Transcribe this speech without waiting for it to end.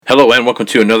Hello and welcome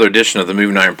to another edition of the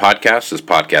Moving Iron Podcast. This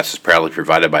podcast is proudly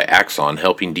provided by Axon,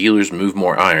 helping dealers move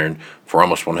more iron for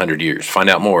almost 100 years. Find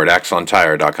out more at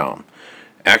axontire.com.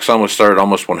 Axon was started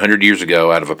almost 100 years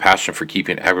ago out of a passion for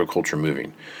keeping agriculture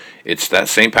moving. It's that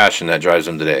same passion that drives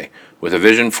them today. With a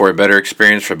vision for a better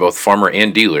experience for both farmer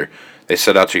and dealer, they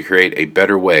set out to create a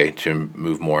better way to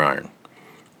move more iron.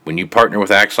 When you partner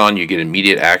with Axon, you get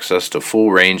immediate access to a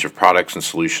full range of products and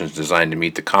solutions designed to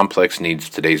meet the complex needs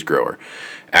of today's grower.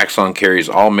 Axon carries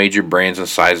all major brands and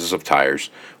sizes of tires,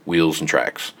 wheels, and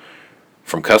tracks.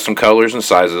 From custom colors and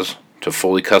sizes to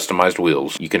fully customized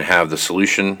wheels, you can have the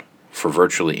solution for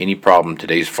virtually any problem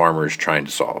today's farmer is trying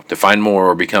to solve. To find more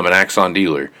or become an Axon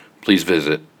dealer, please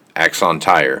visit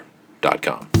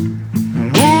axontire.com.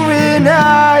 Moving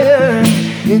iron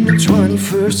in the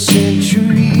 21st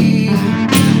century.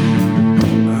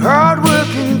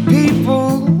 Hard-working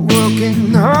people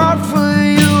working hard for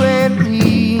you and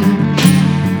me.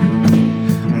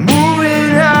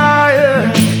 Moving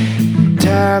iron,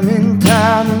 time and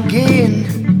time again.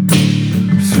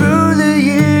 Through the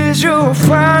years you'll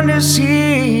find us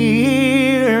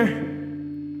here.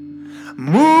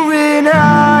 Moving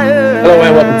iron. Hello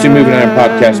and welcome to Moving Iron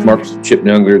Podcast. Marcus and Chip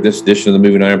Nellinger. This edition of the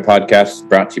Moving Iron Podcast is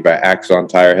brought to you by Axon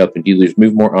Tire, helping dealers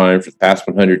move more iron for the past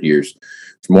 100 years.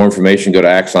 For more information, go to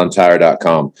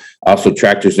axontire.com. Also,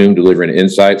 Tractor Zoom delivering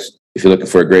insights. If you're looking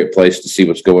for a great place to see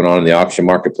what's going on in the auction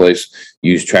marketplace,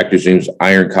 use Tractor Zoom's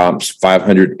Iron Comps,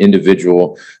 500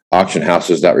 individual auction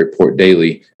houses that report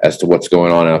daily as to what's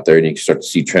going on out there, and you can start to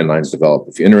see trend lines develop.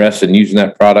 If you're interested in using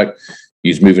that product,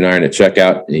 use Moving Iron at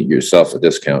checkout and get yourself a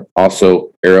discount.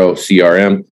 Also, Arrow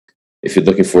CRM. If you're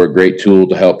looking for a great tool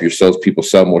to help your salespeople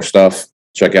sell more stuff,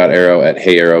 check out Arrow at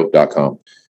heyarrow.com.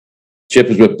 Chip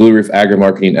is with Blue Reef Agri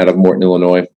Marketing out of Morton,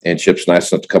 Illinois, and Chip's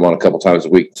nice enough to come on a couple times a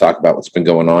week to talk about what's been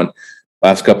going on.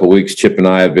 Last couple of weeks, Chip and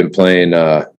I have been playing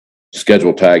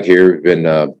schedule tag here. We've been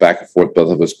back and forth,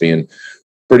 both of us being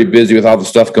pretty busy with all the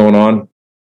stuff going on.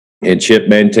 And Chip,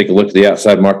 man, take a look at the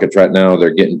outside markets right now.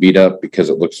 They're getting beat up because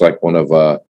it looks like one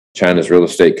of China's real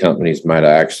estate companies might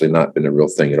have actually not been a real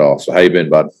thing at all. So how you been,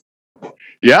 bud?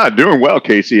 Yeah, doing well,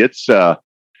 Casey. It's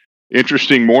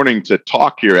interesting morning to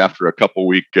talk here after a couple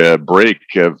week break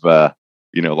of a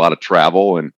lot of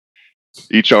travel, and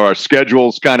each of our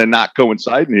schedules kind of not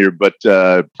coinciding here, but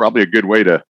probably a good way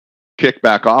to kick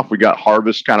back off. We got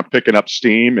harvest kind of picking up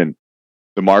steam, and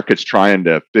the market's trying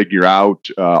to figure out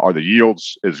are the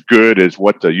yields as good as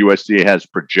what the USDA has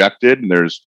projected, and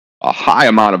there's a high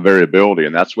amount of variability,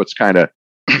 and that's what's kind of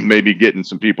maybe getting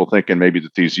some people thinking maybe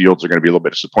that these yields are going to be a little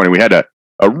bit disappointing. We had a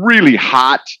really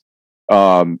hot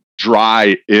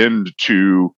dry end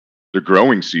to the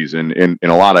growing season in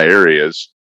a lot of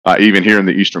areas, even here in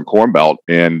the Eastern Corn Belt.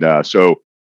 And so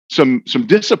some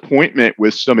disappointment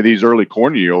with some of these early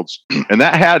corn yields. And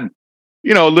that had,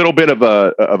 a little bit of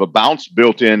a bounce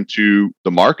built into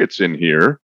the markets in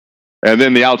here. And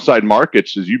then the outside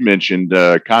markets, as you mentioned,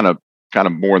 kind of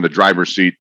more in the driver's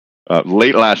seat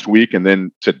late last week. And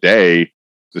then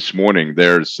this morning,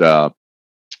 there's,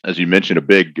 as you mentioned, a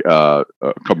big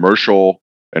commercial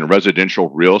and residential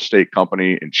real estate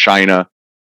company in China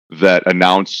that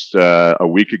announced a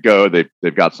week ago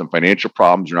they've got some financial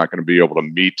problems. They're not going to be able to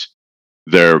meet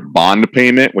their bond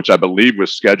payment, which I believe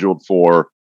was scheduled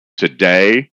for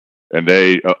today, and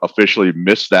they officially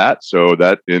missed that. So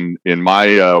that in my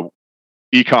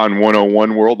Econ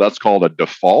 101 world, that's called a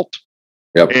default.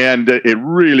 Yep. And it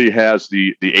really has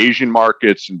the Asian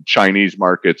markets and Chinese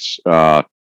markets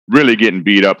really getting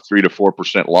beat up, 3 to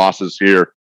 4% losses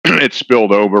here. It's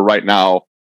spilled over right now.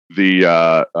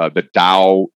 The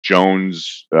Dow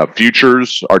Jones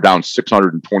futures are down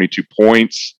 622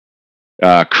 points.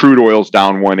 Crude oil's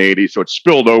down 180. So it's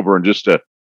spilled over in just a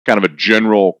kind of a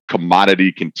general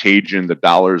commodity contagion. The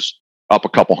dollar's up a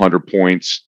couple hundred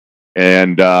points.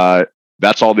 And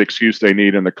that's all the excuse they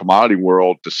need in the commodity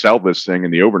world to sell this thing in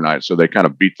the overnight. So they kind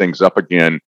of beat things up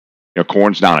again.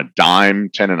 Corn's down a dime,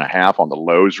 10.5 on the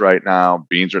lows right now.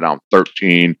 Beans are down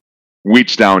 13.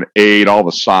 Wheat's down 8. All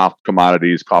the soft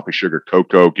commodities, coffee, sugar,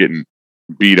 cocoa, getting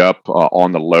beat up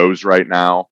on the lows right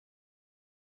now.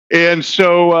 And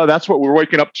so that's what we're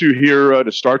waking up to here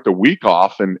to start the week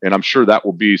off. And I'm sure that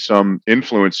will be some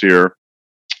influence here.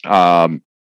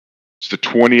 It's the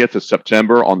 20th of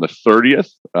September. On the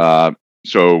 30th.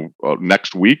 So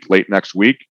next week, late next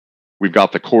week, we've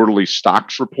got the quarterly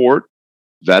stocks report.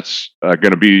 That's going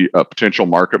to be a potential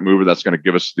market mover. That's going to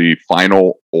give us the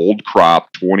final old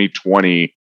crop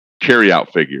 2020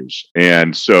 carryout figures.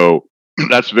 And so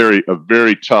that's a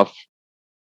very tough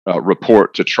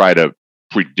report to try to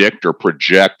predict or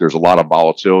project. There's a lot of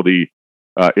volatility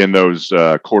in those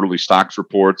quarterly stocks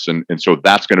reports, and so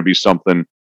that's going to be something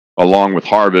along with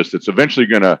harvest that's eventually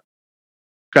going to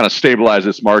kind of stabilize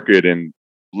this market and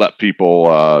let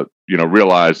people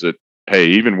realize that, hey,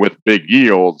 even with big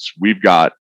yields, we've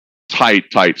got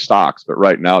tight stocks, but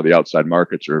right now the outside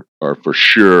markets are for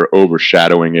sure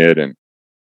overshadowing it. And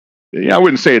I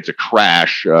wouldn't say it's a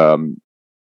crash,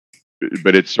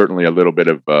 but it's certainly a little bit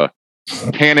of a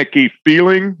panicky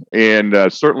feeling, and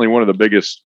certainly one of the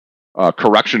biggest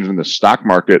corrections in the stock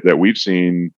market that we've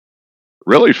seen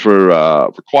really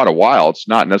for quite a while. It's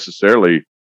not necessarily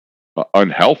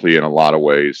unhealthy in a lot of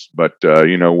ways, but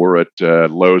we're at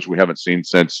lows we haven't seen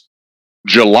since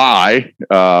July.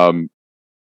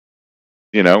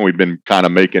 We've been kind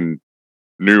of making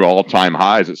new all-time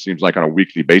highs, it seems like, on a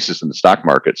weekly basis in the stock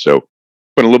market. So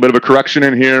put a little bit of a correction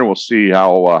in here, and we'll see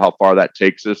how far that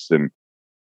takes us. And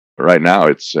right now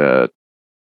it's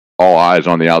all eyes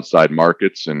on the outside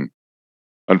markets, and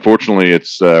unfortunately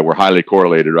it's we're highly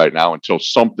correlated right now until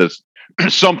something,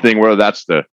 whether that's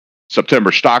the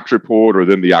September stocks report or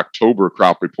then the October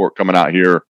crop report coming out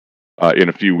here in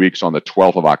a few weeks on the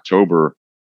 12th of October,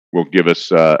 will give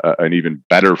us an even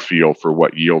better feel for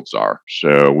what yields are.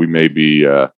 So we may be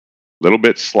a little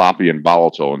bit sloppy and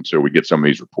volatile until we get some of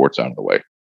these reports out of the way.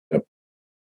 Yep.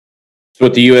 So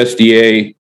with the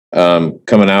USDA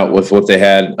coming out with what they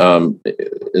had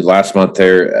last month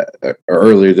there, or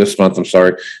earlier this month, I'm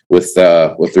sorry, with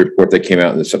the report that came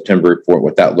out in the September report,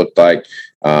 what that looked like,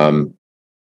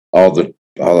 all the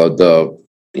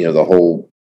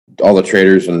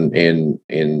traders and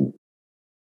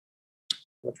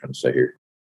I'm trying to say here,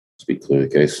 speak clearly,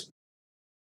 case.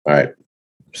 All right,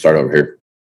 start over here.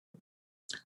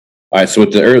 All right, so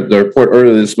with the report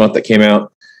earlier this month that came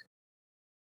out,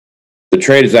 the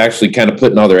trade is actually kind of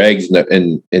putting all their eggs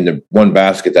in the one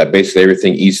basket, that basically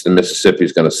everything east of Mississippi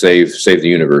is going to save the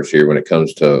universe here when it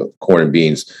comes to corn and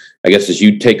beans. I guess as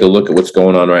you take a look at what's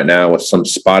going on right now with some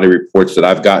spotty reports that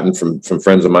I've gotten from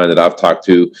friends of mine that I've talked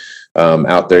to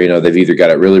out there, they've either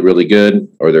got it really, really good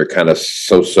or they're kind of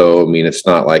so-so. I mean, it's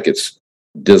not like it's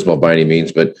dismal by any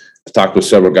means, but I've talked with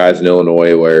several guys in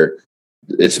Illinois where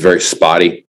it's very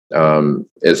spotty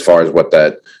as far as what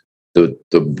the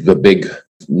big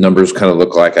numbers kind of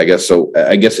look like, I guess. So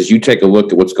I guess as you take a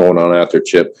look at what's going on out there,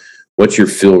 Chip, what's your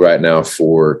feel right now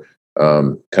for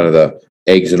kind of the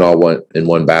eggs in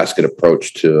one basket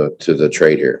approach to the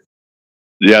trade here?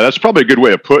 Yeah, that's probably a good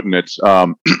way of putting it.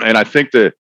 And I think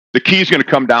the key is going to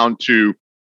come down to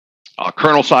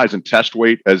kernel size and test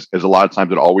weight, as a lot of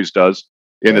times it always does.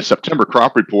 In the September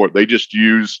crop report, they just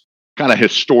use kind of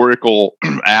historical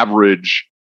average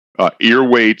ear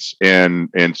weights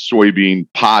and soybean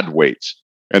pod weights.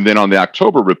 And then on the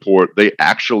October report, they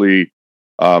actually,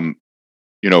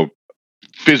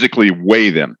 physically weigh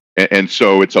them. And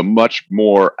so it's a much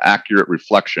more accurate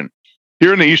reflection.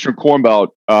 Here in the Eastern Corn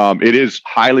Belt, it is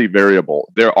highly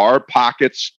variable. There are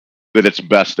pockets that it's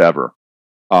best ever.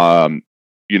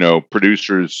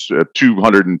 Producers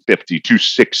 250,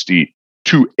 260,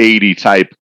 280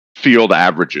 type field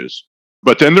averages.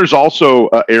 But then there's also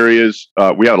areas,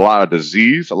 we had a lot of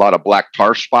disease, a lot of black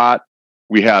tar spot.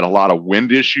 We had a lot of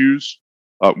wind issues,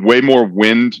 way more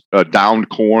wind downed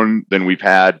corn than we've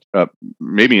had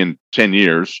maybe in 10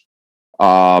 years.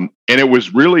 And it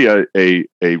was really a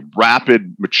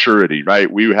rapid maturity,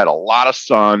 right? We had a lot of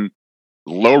sun,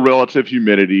 low relative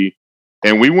humidity,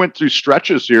 and we went through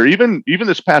stretches here. Even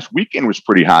this past weekend was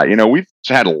pretty hot. We've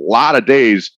had a lot of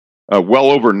days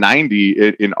well over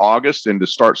 90 in August and to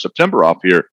start September off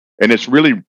here. And it's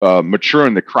really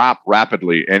maturing the crop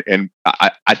rapidly. And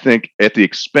I think at the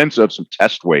expense of some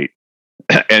test weight.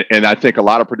 And I think a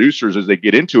lot of producers, as they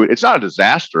get into it, it's not a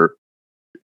disaster.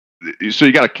 So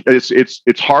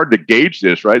it's hard to gauge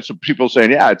this, right? So people saying,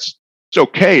 yeah, it's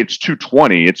okay. It's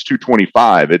 220, it's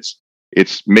 225.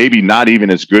 It's maybe not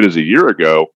even as good as a year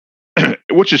ago,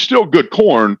 which is still good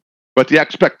corn. But the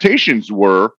expectations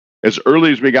were, as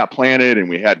early as we got planted and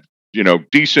we had,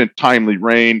 decent timely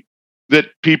rain, that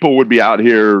people would be out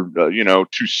here,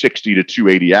 260 to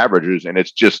 280 averages. And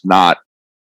it's just not,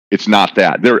 it's not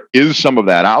that. There is some of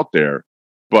that out there,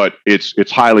 but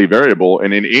it's highly variable.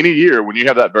 And in any year, when you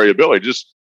have that variability,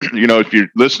 just, if you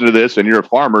listen to this and you're a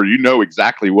farmer,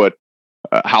 exactly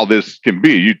how this can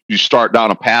be. You start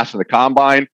down a pass in the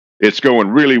combine, it's going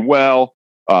really well.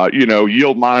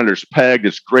 Yield monitors pegged,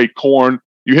 it's great corn.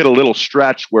 You hit a little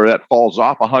stretch where that falls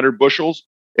off 100 bushels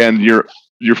and your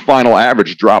final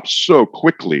average drops so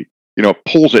quickly,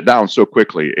 pulls it down so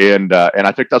quickly. And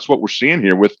I think that's what we're seeing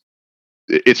here with,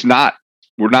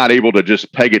 we're not able to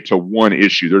just peg it to one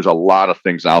issue. There's a lot of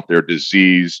things out there,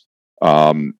 disease,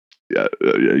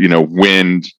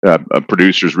 wind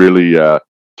producers really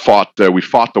fought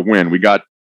the wind. We got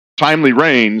timely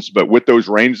rains, but with those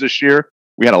rains this year,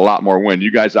 we had a lot more wind.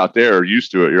 You guys out there are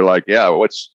used to it. You're like, yeah,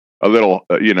 what's a little,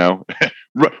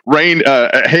 rain,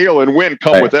 hail and wind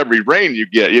come with every rain you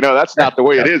get. That's not the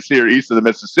way it is here east of the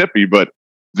Mississippi. But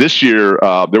this year,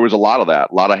 there was a lot of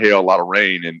that, a lot of hail, a lot of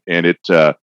rain, and it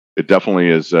definitely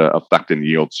is affecting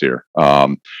yields here.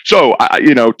 So,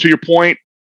 to your point,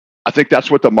 I think that's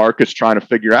what the market's trying to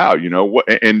figure out.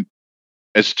 And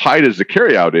as tight as the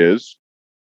carryout is,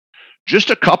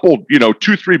 just a couple,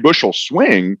 2-3 bushel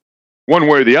swing one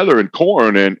way or the other in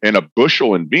corn and a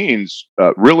bushel in beans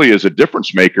really is a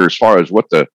difference maker as far as what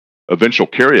the eventual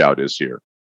carryout is here.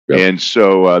 Yep. And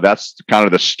so that's kind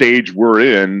of the stage we're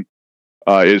in,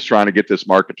 is trying to get this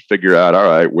market to figure out, all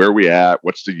right, where are we at?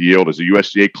 What's the yield? Is the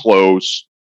USDA close?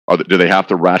 Do they have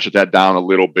to ratchet that down a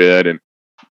little bit? And,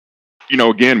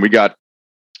 again, we got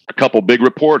a couple big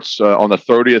reports on the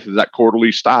 30th of that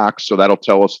quarterly stock. So that'll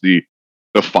tell us the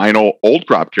final old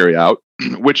crop carryout,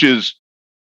 which is,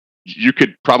 you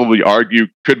could probably argue,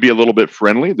 could be a little bit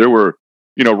friendly. There were,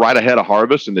 right ahead of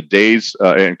harvest in the days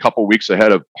and a couple weeks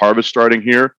ahead of harvest starting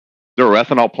here, there were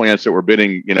ethanol plants that were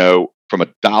bidding, from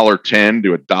 $1.10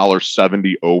 to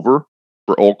 $1.70 over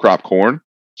for old crop corn.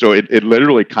 So it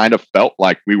literally kind of felt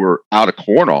like we were out of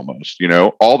corn almost.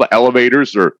 All the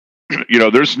elevators are,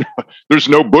 there's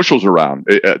no bushels around.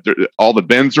 All the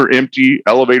bins are empty.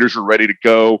 Elevators are ready to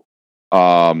go.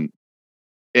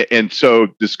 And so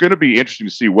it's going to be interesting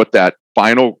to see what that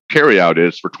final carryout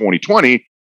is for 2020.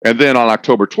 And then on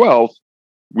October 12th,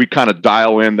 we kind of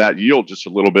dial in that yield just a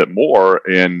little bit more.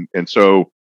 And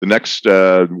so the next, 3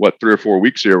 or 4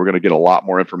 weeks here, we're going to get a lot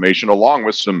more information along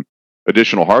with some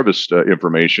additional harvest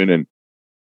information. And,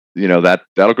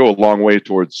 that'll go a long way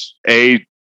towards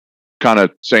kind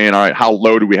of saying, all right, how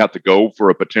low do we have to go for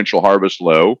a potential harvest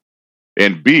low?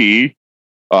 And B,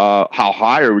 how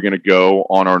high are we going to go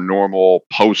on our normal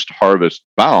post-harvest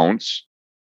bounce?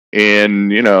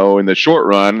 And, in the short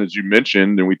run, as you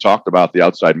mentioned, and we talked about, the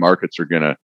outside markets are going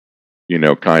to,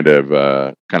 kind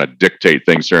of dictate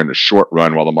things there in the short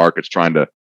run while the market's trying to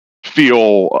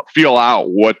feel out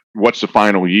what's the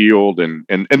final yield. And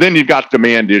then you've got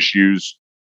demand issues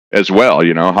as well.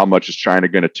 How much is China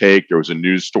going to take? There was a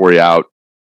news story out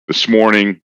this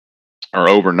morning or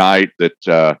overnight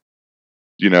that,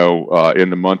 in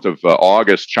the month of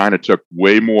August, China took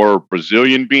way more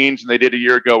Brazilian beans than they did a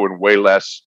year ago and way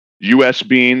less U.S.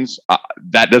 beans.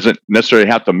 That doesn't necessarily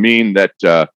have to mean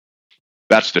that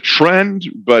that's the trend,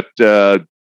 but, the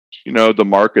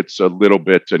market's a little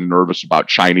bit nervous about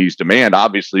Chinese demand,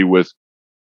 obviously with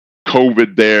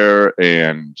COVID there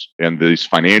and these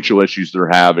financial issues they're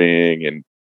having. And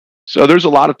so there's a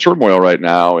lot of turmoil right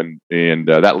now, and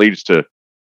that leads to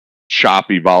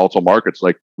choppy, volatile markets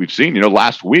like we've seen.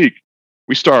 Last week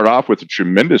we started off with a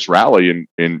tremendous rally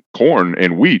in corn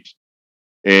and wheat,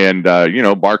 and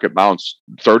market bounced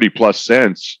 30 plus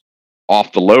cents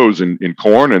off the lows in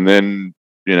corn, and then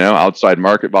outside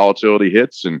market volatility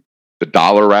hits and the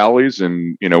dollar rallies,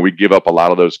 and we give up a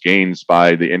lot of those gains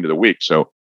by the end of the week.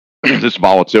 So this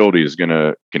volatility is going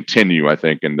to continue, I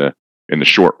think, in the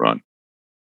short run.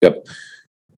 Yep.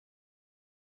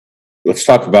 Let's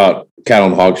talk about cattle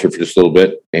and hogs here for just a little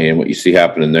bit and what you see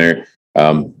happening there.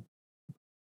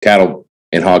 Cattle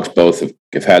and hogs both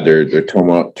have had their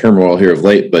turmoil here of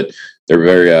late, but they're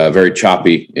very very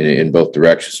choppy in both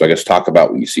directions. So I guess talk about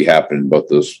what you see happening in both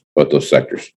those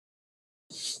sectors.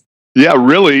 Yeah,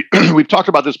 really, we've talked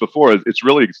about this before. It's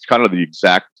really kind of the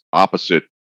exact opposite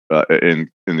in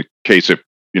the case of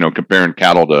comparing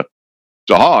cattle to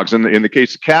hogs. In the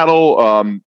case of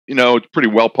cattle, it's pretty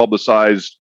well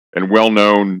publicized and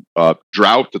well-known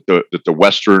drought that the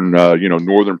western,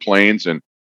 northern plains and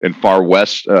far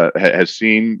west has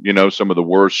seen. Some of the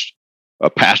worst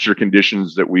pasture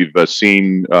conditions that we've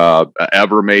seen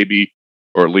ever, maybe,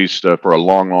 or at least for a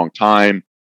long, long time.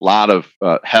 A lot of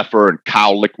heifer and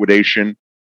cow liquidation,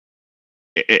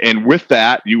 and with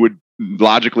that, you would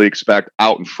logically expect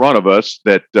out in front of us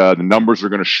that the numbers are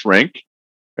going to shrink,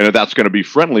 and that's going to be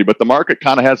friendly. But the market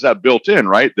kind of has that built in,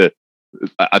 right? That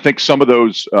I think some of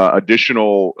those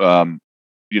additional,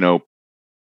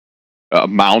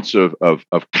 amounts of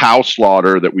cow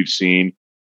slaughter that we've seen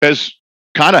has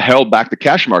kind of held back the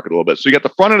cash market a little bit. So you got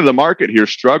the front end of the market here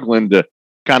struggling to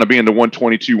kind of be in the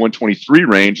 122, 123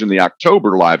 range in the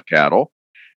October live cattle.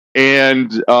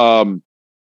 And,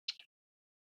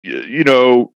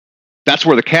 that's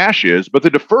where the cash is. But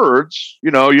the deferreds,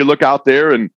 you look out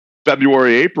there in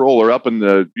February, April are up in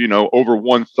the, over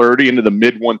 130 into the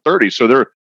mid 130s. So they're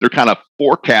kind of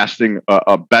forecasting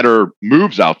better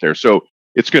moves out there. So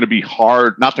it's going to be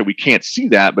hard. Not that we can't see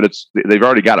that, but they've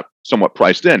already got it somewhat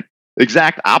priced in. The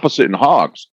exact opposite in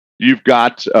hogs. You've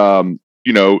got, the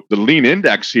lean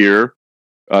index here,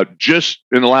 just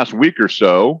in the last week or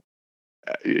so,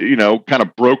 kind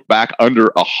of broke back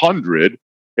under 100.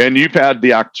 And you've had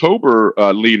the October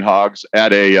lean hogs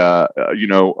at a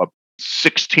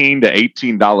 $16 to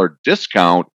 $18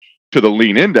 discount to the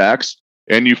lean index.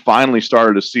 And you finally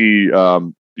started to see,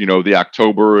 the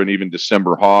October and even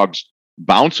December hogs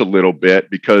bounce a little bit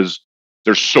because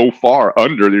they're so far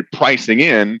under. They're pricing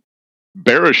in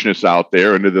bearishness out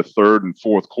there into the third and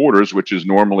fourth quarters, which is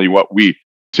normally what we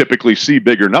typically see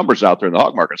bigger numbers out there in the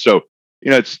hog market. So,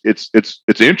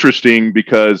 it's interesting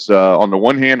because on the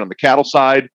one hand, on the cattle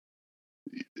side,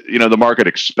 the market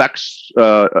expects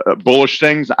bullish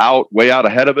things way out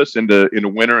ahead of us into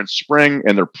winter and spring,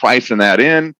 and they're pricing that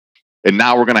in. And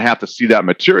now we're going to have to see that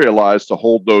materialize to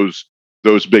hold those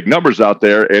big numbers out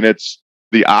there. And it's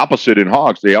the opposite in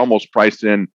hogs. They almost priced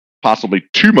in possibly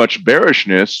too much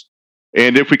bearishness.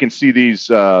 And if we can see these,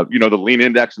 the lean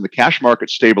index and the cash market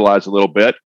stabilize a little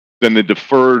bit, then the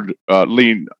deferred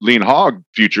lean hog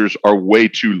futures are way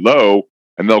too low,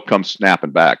 and they'll come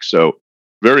snapping back. So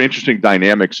very interesting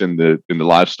dynamics in the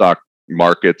livestock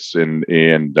markets, and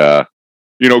again,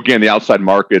 the outside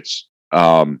markets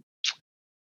are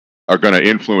going to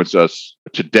influence us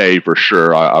today for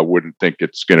sure. I wouldn't think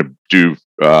it's going to do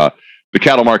the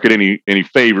cattle market any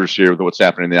favors here with what's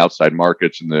happening in the outside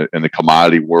markets and the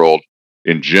commodity world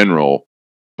in general.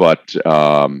 But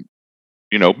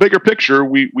bigger picture,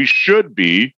 we should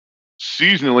be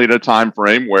seasonally at a time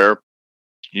frame where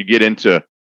you get into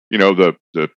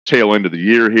the tail end of the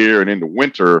year here and into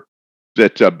winter,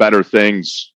 that better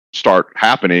things start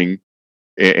happening.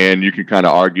 And you can kind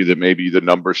of argue that maybe the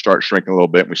numbers start shrinking a little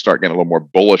bit and we start getting a little more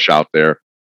bullish out there.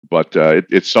 But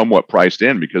it's somewhat priced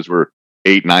in because we're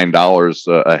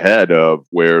 $8-9 ahead of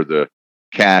where the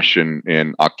cash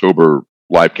and October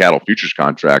live cattle futures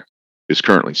contract is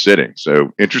currently sitting.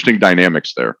 So interesting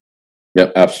dynamics there.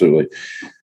 Yep, absolutely.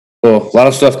 Well, a lot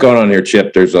of stuff going on here,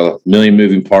 Chip. There's a million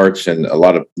moving parts and a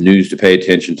lot of news to pay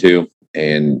attention to,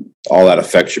 and all that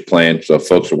affects your plan. So if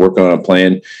folks are working on a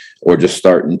plan or just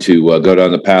starting to go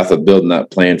down the path of building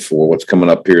that plan for what's coming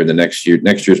up here in the next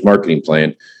year's marketing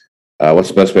plan, what's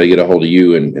the best way to get a hold of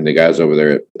you and the guys over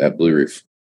there at Blue Reef?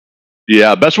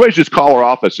 Yeah, best way is just call our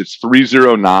office. It's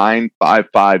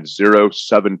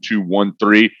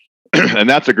 309-550-7213. And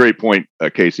that's a great point,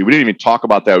 Casey. We didn't even talk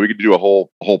about that. We could do a whole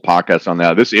podcast on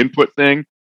that. This input thing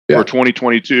for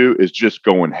 2022 is just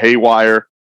going haywire.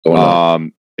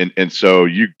 And so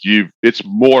it's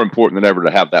more important than ever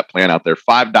to have that plan out there.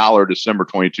 $5 December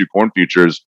 22 corn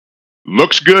futures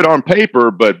looks good on paper,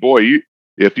 but boy,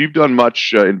 if you've done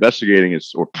much investigating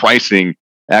or pricing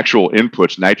actual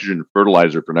inputs, nitrogen and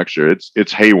fertilizer for next year,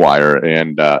 it's haywire,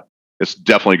 and it's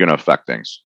definitely going to affect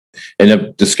things.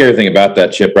 And the scary thing about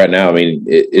that, Chip, right now, I mean,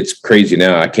 it's crazy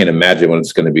now. I can't imagine what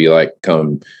it's going to be like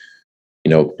come,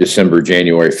 December,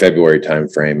 January, February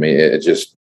timeframe. It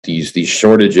just these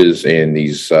shortages and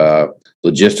these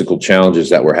logistical challenges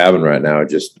that we're having right now are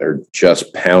just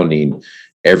pounding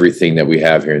everything that we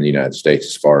have here in the United States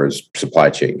as far as supply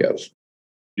chain goes.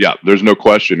 Yeah, there's no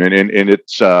question. And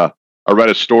it's I read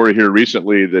a story here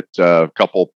recently that a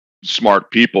couple smart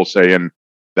people saying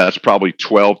that's probably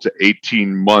 12 to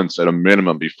 18 months at a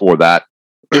minimum before that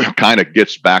kind of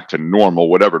gets back to normal,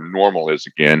 whatever normal is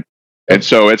again. And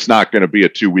so it's not going to be a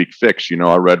 2-week fix.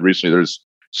 I read recently there's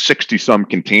 60 some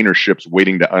container ships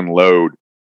waiting to unload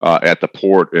at the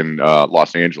port in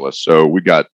Los Angeles. So we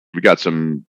got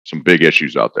some big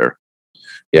issues out there.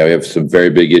 Yeah, we have some very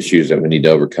big issues that we need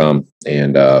to overcome.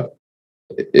 And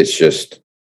it's just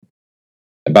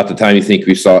about the time you think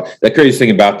we saw that crazy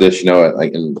thing about this,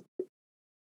 like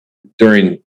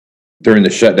during the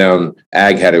shutdown,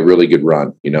 ag had a really good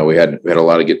run. We had a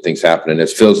lot of good things happening. It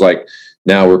feels like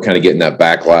now we're kind of getting that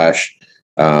backlash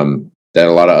that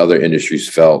a lot of other industries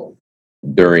felt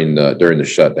during the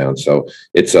shutdown. So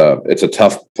it's a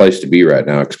tough place to be right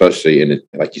now, especially in it,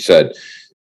 like you said,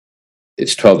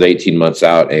 it's 12 to 18 months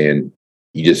out, and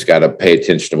you just got to pay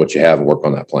attention to what you have and work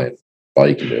on that plan. All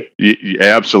you can do.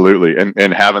 Yeah, absolutely.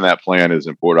 And having that plan is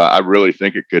important. I really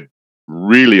think it could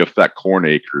really affect corn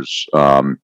acres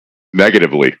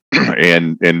negatively,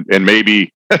 and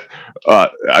maybe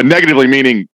negatively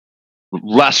meaning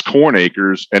less corn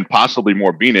acres and possibly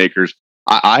more bean acres.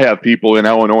 I have people in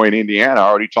Illinois and Indiana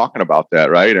already talking about that,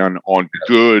 right? On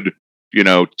good,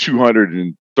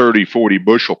 230, 40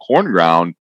 bushel corn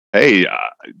ground. Hey,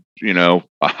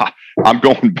 I'm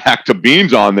going back to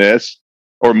beans on this,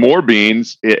 or more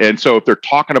beans. And so if they're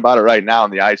talking about it right now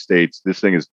in the I states, this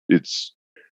thing it's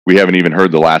we haven't even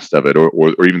heard the last of it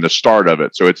or even the start of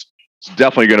it. So it's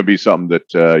definitely going to be something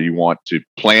that you want to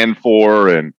plan for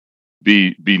and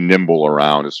be nimble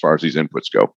around as far as these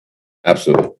inputs go.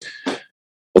 Absolutely.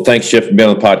 Well, thanks, Jeff, for being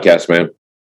on the podcast, man.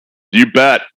 You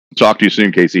bet. Talk to you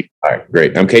soon, Casey. All right,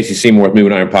 great. I'm Casey Seymour with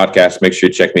Moving Iron Podcast. Make sure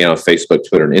you check me out on Facebook,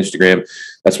 Twitter, and Instagram.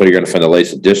 That's where you're going to find the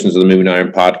latest editions of the Moving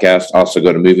Iron Podcast. Also,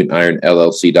 go to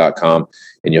movingironllc.com,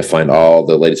 and you'll find all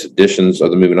the latest editions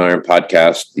of the Moving Iron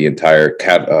Podcast, the entire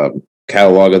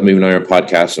catalog of the Moving Iron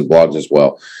Podcast, and blogs as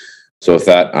well. So with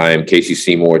that, I am Casey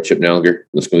Seymour, Chip Nellinger.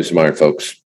 Let's move some iron,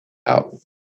 folks. Out.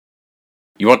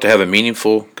 You want to have a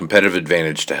meaningful competitive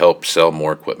advantage to help sell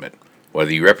more equipment.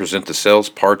 Whether you represent the sales,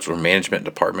 parts, or management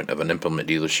department of an implement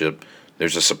dealership,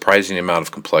 there's a surprising amount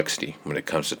of complexity when it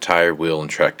comes to tire, wheel, and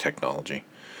track technology.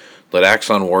 Let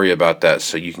Axon worry about that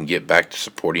so you can get back to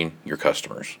supporting your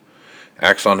customers.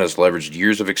 Axon has leveraged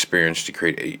years of experience to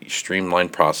create a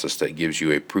streamlined process that gives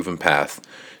you a proven path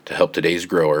to help today's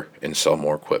grower and sell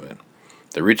more equipment.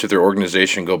 The roots of their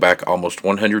organization go back almost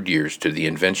 100 years to the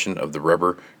invention of the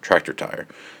rubber tractor tire.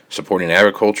 Supporting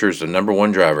agriculture is the number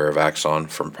one driver of Axon,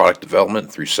 from product development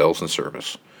through sales and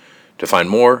service. To find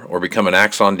more or become an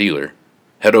Axon dealer,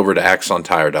 head over to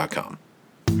axontire.com.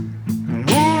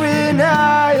 Moving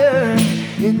iron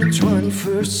in the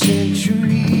 21st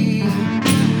century.